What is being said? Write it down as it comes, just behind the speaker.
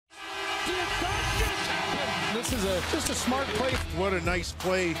Did that just happen? This is just a smart play. What a nice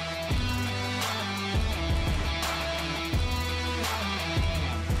play.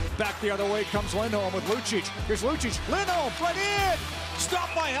 Back the other way comes Lindholm with Lucic. Here's Lucic. Lindholm, right in!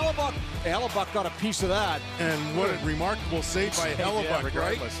 Stopped by Hellebuck. Hellebuck got a piece of that. And what a remarkable save by Hellebuck,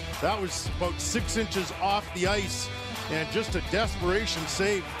 right? That was about 6 inches off the ice, and just a desperation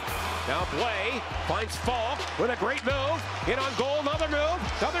save. Now Blay finds Faulk with a great move. In on goal, another move,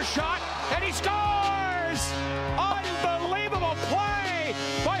 another shot, and he scores! Unbelievable play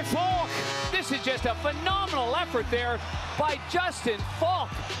by Faulk. This is just a phenomenal effort there by Justin Faulk.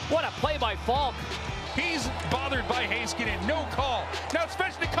 What a play by Faulk. He's bothered by MacKinnon, no call. Now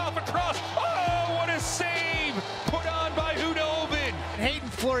Svechnikov across. Oh, what a save! Put on by Hudobin. Hayden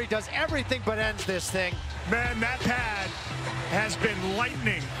Fleury does everything but ends this thing. Man, that pad has been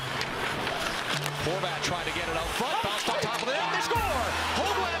lightning. Horvat trying to get it out front, bounced on top of the net, they score!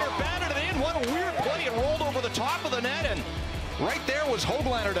 Hoglander batted it in, what a weird play, it rolled over the top of the net, and right there was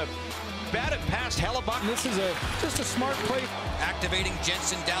Hoglander to bat it past Hellebuck. This is just a smart play. Activating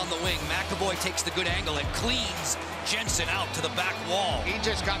Jensen down the wing. McAvoy takes the good angle and cleans Jensen out to the back wall. He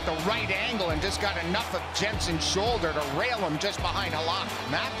just got the right angle and just got enough of Jensen's shoulder to rail him just behind Halak.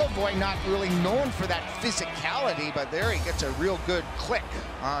 McAvoy not really known for that physicality, but there he gets a real good click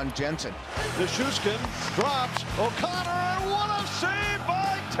on Jensen. The Shuskin drops O'Connor, and what a save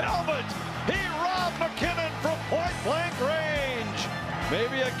by Talbot! He robbed MacKinnon from point-blank range.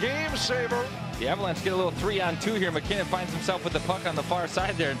 Maybe a game saver. The Avalanche get a little 3-on-2 here. MacKinnon finds himself with the puck on the far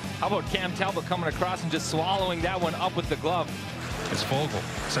side there. How about Cam Talbot coming across and just swallowing that one up with the glove? As Vogel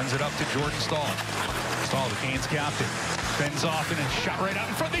sends it up to Jordan Staal. Staal, the Canes captain, bends off and a shot right out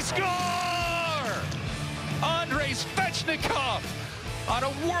in front. They score! Andrei Svechnikov on a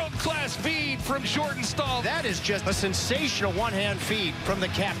world-class feed from Jordan Staal. That is just a sensational one-hand feed from the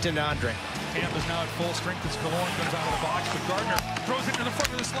captain, Andre. Tampa's now at full strength as Killorn comes out of the box, but Gardner throws it to the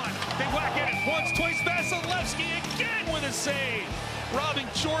front of the slot. They whack at it once, twice. Vasilevsky again with a save,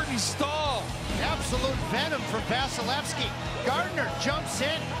 robbing Jordan Staal. Absolute venom from Vasilevsky. Gardner jumps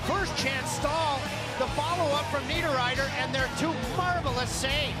in, first chance Staal, the follow-up from Niederreiter, and their two marvelous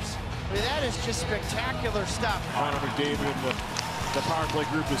saves. I mean, that is just spectacular stuff. Connor McDavid and the power play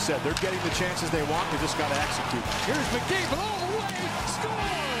group has said they're getting the chances they want. They just got to execute. Here's McDavid all the way,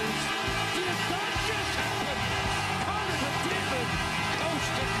 scores! Did that just happen? Connor McDavid,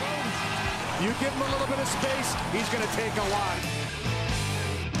 coast to coast. You give him a little bit of space, he's going to take a lot.